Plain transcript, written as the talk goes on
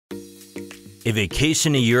A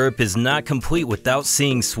vacation to Europe is not complete without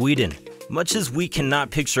seeing Sweden, much as we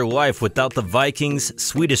cannot picture life without the Vikings,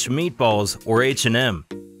 Swedish meatballs, or H&M.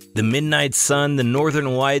 The midnight sun, the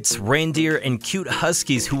northern lights, reindeer, and cute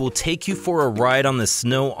huskies who will take you for a ride on the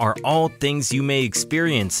snow are all things you may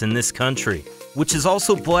experience in this country, which is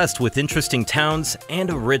also blessed with interesting towns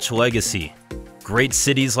and a rich legacy. Great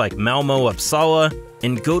cities like Malmö, Uppsala,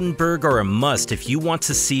 and Gothenburg are a must if you want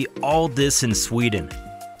to see all this in Sweden.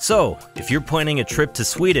 So, if you're planning a trip to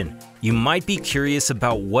Sweden, you might be curious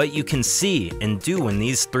about what you can see and do in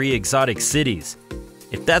these 3 exotic cities.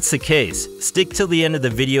 If that's the case, stick till the end of the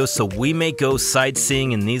video so we may go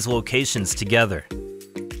sightseeing in these locations together.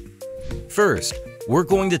 First, we're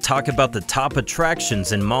going to talk about the top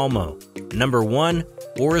attractions in Malmö. Number 1,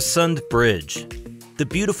 Öresund Bridge. The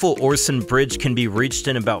beautiful Öresund Bridge can be reached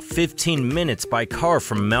in about 15 minutes by car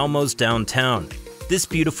from Malmö's downtown. This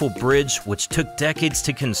beautiful bridge, which took decades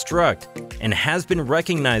to construct and has been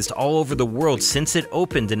recognized all over the world since it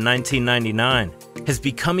opened in 1999, has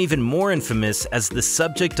become even more infamous as the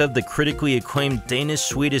subject of the critically acclaimed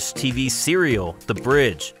Danish-Swedish TV serial, The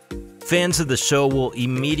Bridge. Fans of the show will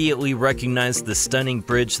immediately recognize the stunning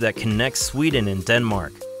bridge that connects Sweden and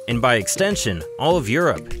Denmark, and by extension, all of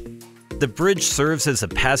Europe. The bridge serves as a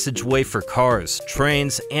passageway for cars,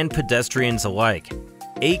 trains, and pedestrians alike.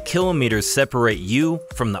 8 kilometers separate you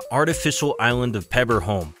from the artificial island of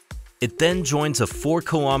Pebberholm. It then joins a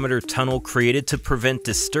 4-kilometer tunnel created to prevent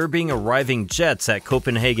disturbing arriving jets at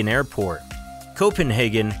Copenhagen Airport.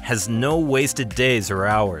 Copenhagen has no wasted days or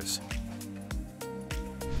hours.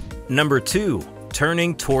 Number 2.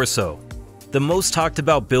 Turning Torso. The most talked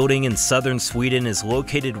about building in southern Sweden is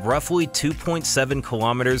located roughly 2.7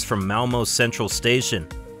 kilometers from Malmö Central Station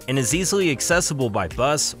and is easily accessible by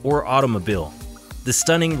bus or automobile. The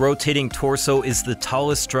stunning rotating torso is the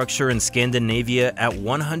tallest structure in Scandinavia at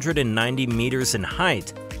 190 meters in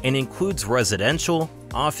height and includes residential,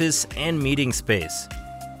 office, and meeting space.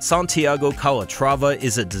 Santiago Calatrava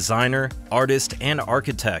is a designer, artist, and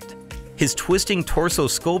architect. His twisting torso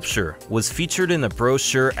sculpture was featured in the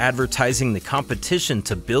brochure advertising the competition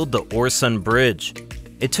to build the Öresund Bridge.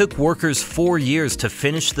 It took workers 4 years to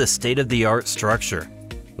finish the state-of-the-art structure.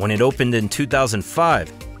 When it opened in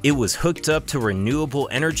 2005, it was hooked up to renewable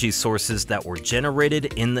energy sources that were generated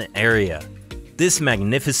in the area. This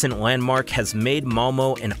magnificent landmark has made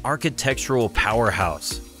Malmö an architectural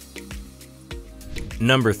powerhouse.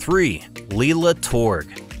 Number 3. Lilla Torg.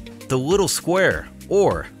 The Little Square,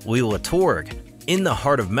 or Lilla Torg, in the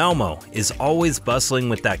heart of Malmö is always bustling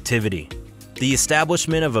with activity. The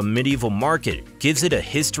establishment of a medieval market gives it a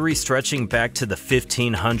history stretching back to the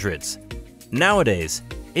 1500s. Nowadays,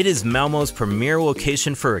 it is Malmö's premier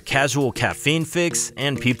location for a casual caffeine fix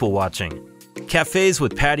and people watching. Cafes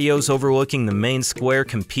with patios overlooking the main square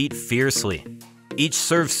compete fiercely. Each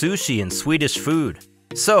serve sushi and Swedish food.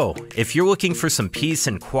 So, if you're looking for some peace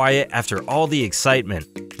and quiet after all the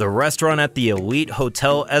excitement, the restaurant at the elite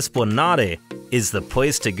Hotel Esplanade is the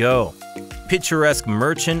place to go. Picturesque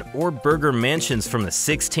merchant or burger mansions from the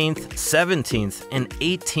 16th, 17th, and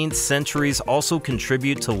 18th centuries also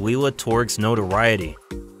contribute to Lilla Torg's notoriety.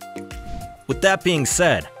 With that being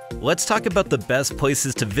said, let's talk about the best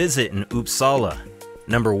places to visit in Uppsala.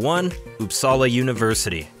 Number 1. Uppsala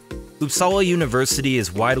University. Uppsala University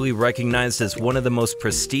is widely recognized as one of the most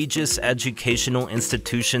prestigious educational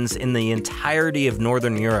institutions in the entirety of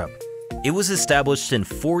Northern Europe. It was established in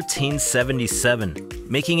 1477,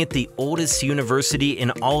 making it the oldest university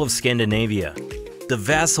in all of Scandinavia. The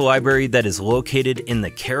vast library that is located in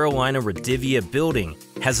the Carolina Redivia building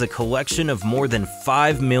has a collection of more than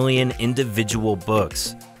 5 million individual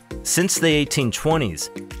books. Since the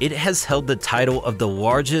 1820s, it has held the title of the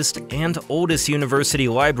largest and oldest university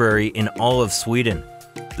library in all of Sweden.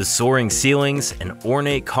 The soaring ceilings and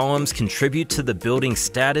ornate columns contribute to the building's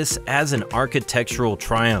status as an architectural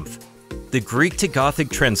triumph. The Greek to Gothic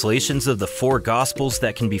translations of the 4 Gospels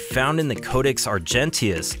that can be found in the Codex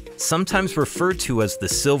Argenteus, sometimes referred to as the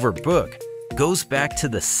Silver Book, goes back to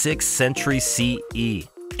the 6th century CE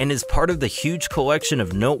and is part of the huge collection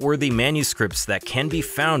of noteworthy manuscripts that can be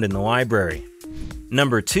found in the library.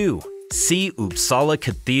 Number 2. See Uppsala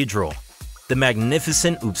Cathedral. The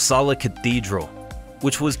magnificent Uppsala Cathedral,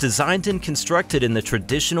 which was designed and constructed in the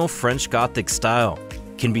traditional French Gothic style,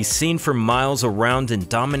 can be seen for miles around and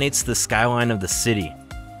dominates the skyline of the city.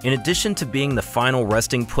 In addition to being the final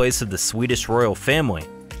resting place of the Swedish royal family,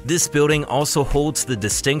 this building also holds the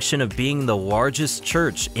distinction of being the largest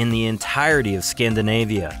church in the entirety of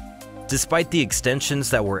Scandinavia. Despite the extensions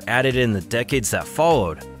that were added in the decades that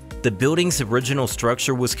followed, the building's original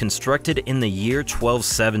structure was constructed in the year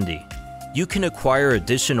 1270. You can acquire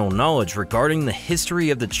additional knowledge regarding the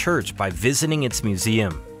history of the church by visiting its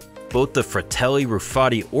museum. Both the Fratelli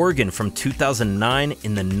Ruffati organ from 2009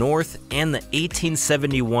 in the north and the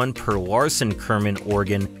 1871 Per Larsen-Kerman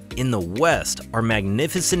organ in the west are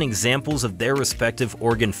magnificent examples of their respective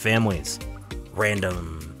organ families.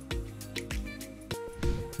 Random.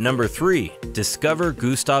 Number 3. Discover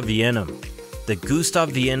Gustavianum. The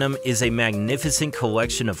Gustavianum is a magnificent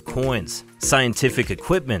collection of coins, scientific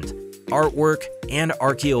equipment, artwork, and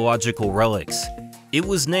archaeological relics. It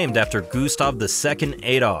was named after Gustav II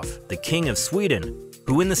Adolf, the King of Sweden,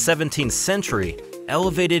 who in the 17th century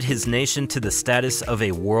elevated his nation to the status of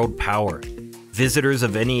a world power. Visitors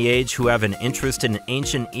of any age who have an interest in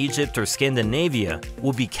ancient Egypt or Scandinavia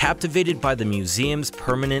will be captivated by the museum's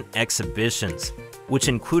permanent exhibitions, which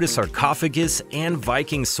include a sarcophagus and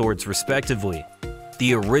Viking swords respectively.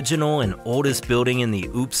 The original and oldest building in the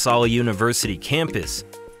Uppsala University campus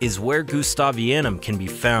is where Gustavianum can be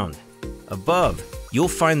found. Above, you'll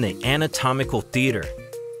find the Anatomical Theater,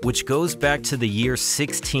 which goes back to the year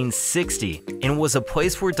 1660 and was a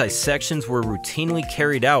place where dissections were routinely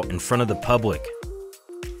carried out in front of the public.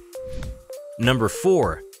 Number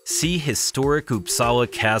 4. See Historic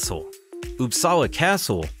Uppsala Castle. Uppsala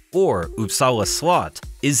Castle, or Uppsala Slott,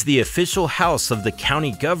 is the official house of the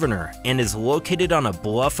county governor and is located on a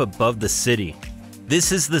bluff above the city.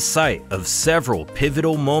 This is the site of several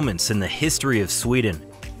pivotal moments in the history of Sweden.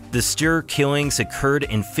 The Sture killings occurred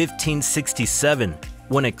in 1567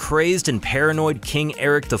 when a crazed and paranoid King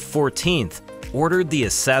Eric XIV ordered the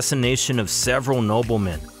assassination of several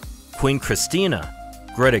noblemen. Queen Christina,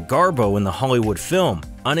 Greta Garbo in the Hollywood film,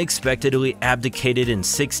 unexpectedly abdicated in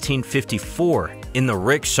 1654 in the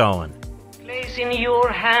Rikshallen. Place in your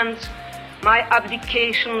hands my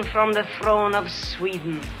abdication from the throne of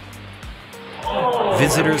Sweden.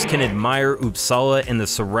 Visitors can admire Uppsala and the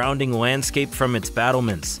surrounding landscape from its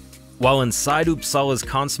battlements, while inside Uppsala's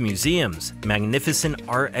Konst museums, magnificent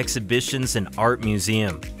art exhibitions and art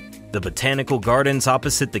museum. The botanical gardens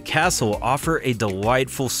opposite the castle offer a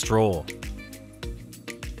delightful stroll.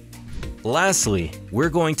 Lastly, we're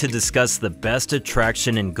going to discuss the best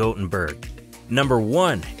attraction in Gothenburg. Number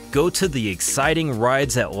 1. Go to the exciting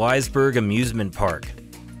rides at Liseberg Amusement Park.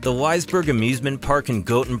 The Liseberg Amusement Park in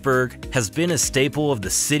Gothenburg has been a staple of the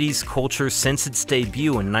city's culture since its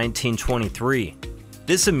debut in 1923.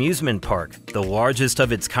 This amusement park, the largest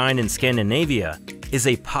of its kind in Scandinavia, is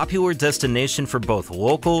a popular destination for both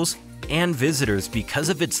locals and visitors because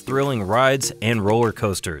of its thrilling rides and roller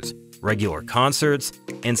coasters, regular concerts,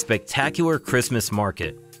 and spectacular Christmas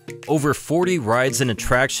market. Over 40 rides and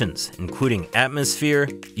attractions, including Atmosphere,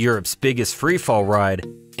 Europe's biggest freefall ride,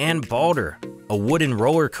 and Balder, a wooden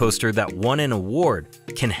roller coaster that won an award,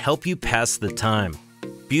 can help you pass the time.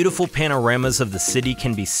 Beautiful panoramas of the city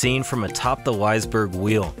can be seen from atop the Liseberg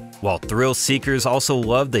wheel, while thrill seekers also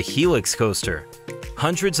love the Helix coaster.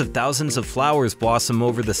 Hundreds of thousands of flowers blossom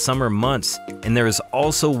over the summer months, and there is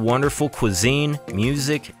also wonderful cuisine,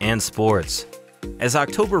 music, and sports. As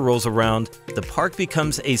October rolls around, the park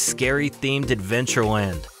becomes a scary-themed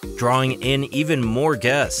adventureland, drawing in even more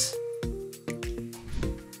guests.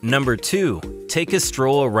 Number 2. Take a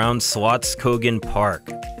stroll around Slottskogen Park.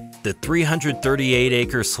 The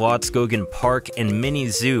 338-acre Slottskogen Park and Mini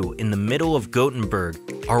Zoo in the middle of Gothenburg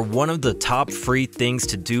are one of the top free things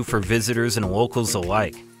to do for visitors and locals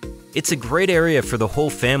alike. It's a great area for the whole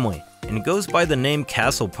family, and goes by the name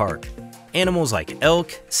Castle Park. Animals like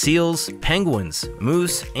elk, seals, penguins,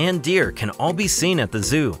 moose, and deer can all be seen at the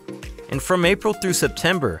zoo. And from April through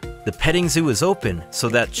September, the petting zoo is open so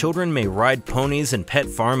that children may ride ponies and pet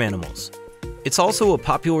farm animals. It's also a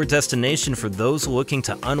popular destination for those looking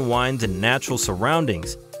to unwind in natural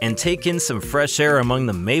surroundings and take in some fresh air among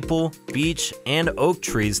the maple, beech, and oak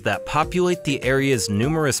trees that populate the area's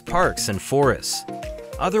numerous parks and forests.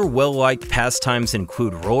 Other well-liked pastimes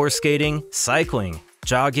include roller skating, cycling,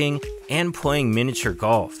 jogging, and playing miniature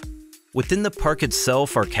golf. Within the park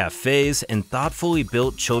itself are cafes and thoughtfully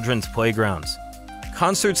built children's playgrounds.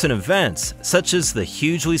 Concerts and events, such as the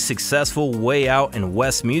hugely successful Way Out and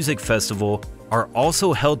West Music Festival, are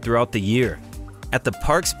also held throughout the year. At the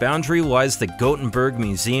park's boundary lies the Gothenburg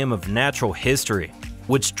Museum of Natural History,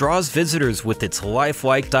 which draws visitors with its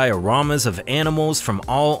lifelike dioramas of animals from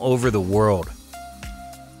all over the world.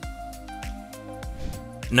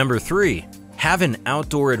 Number 3. Have an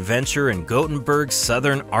outdoor adventure in Gothenburg's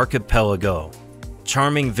southern archipelago.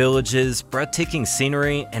 Charming villages, breathtaking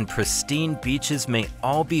scenery, and pristine beaches may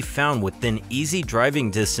all be found within easy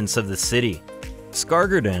driving distance of the city.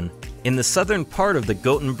 Skargerden, in the southern part of the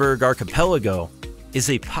Gothenburg archipelago, is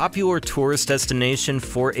a popular tourist destination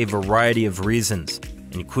for a variety of reasons.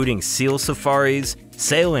 including seal safaris,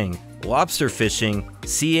 sailing, lobster fishing,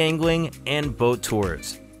 sea angling, and boat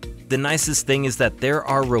tours. The nicest thing is that there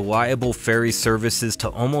are reliable ferry services to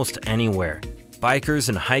almost anywhere. Bikers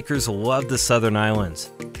and hikers love the southern islands.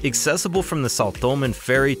 Accessible from the Saltholmen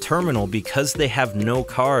ferry terminal because they have no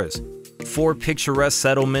cars. 4 picturesque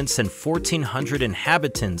settlements and 1,400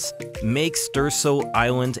 inhabitants make Sturso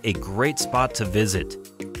Island a great spot to visit.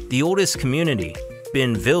 The oldest community,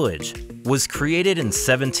 Bin Village, was created in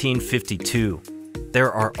 1752.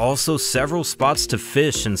 There are also several spots to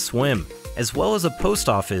fish and swim, as well as a post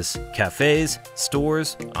office, cafes,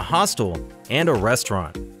 stores, a hostel, and a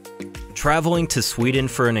restaurant. Traveling to Sweden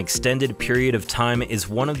for an extended period of time is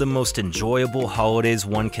one of the most enjoyable holidays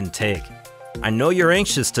one can take. I know you're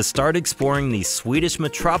anxious to start exploring these Swedish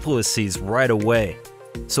metropolises right away,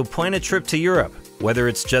 so plan a trip to Europe, whether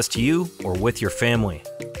it's just you or with your family.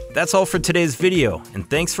 That's all for today's video, and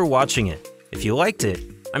thanks for watching it. If you liked it,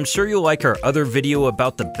 I'm sure you'll like our other video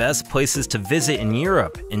about the best places to visit in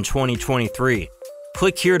Europe in 2023.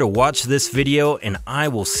 Click here to watch this video, and I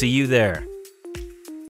will see you there.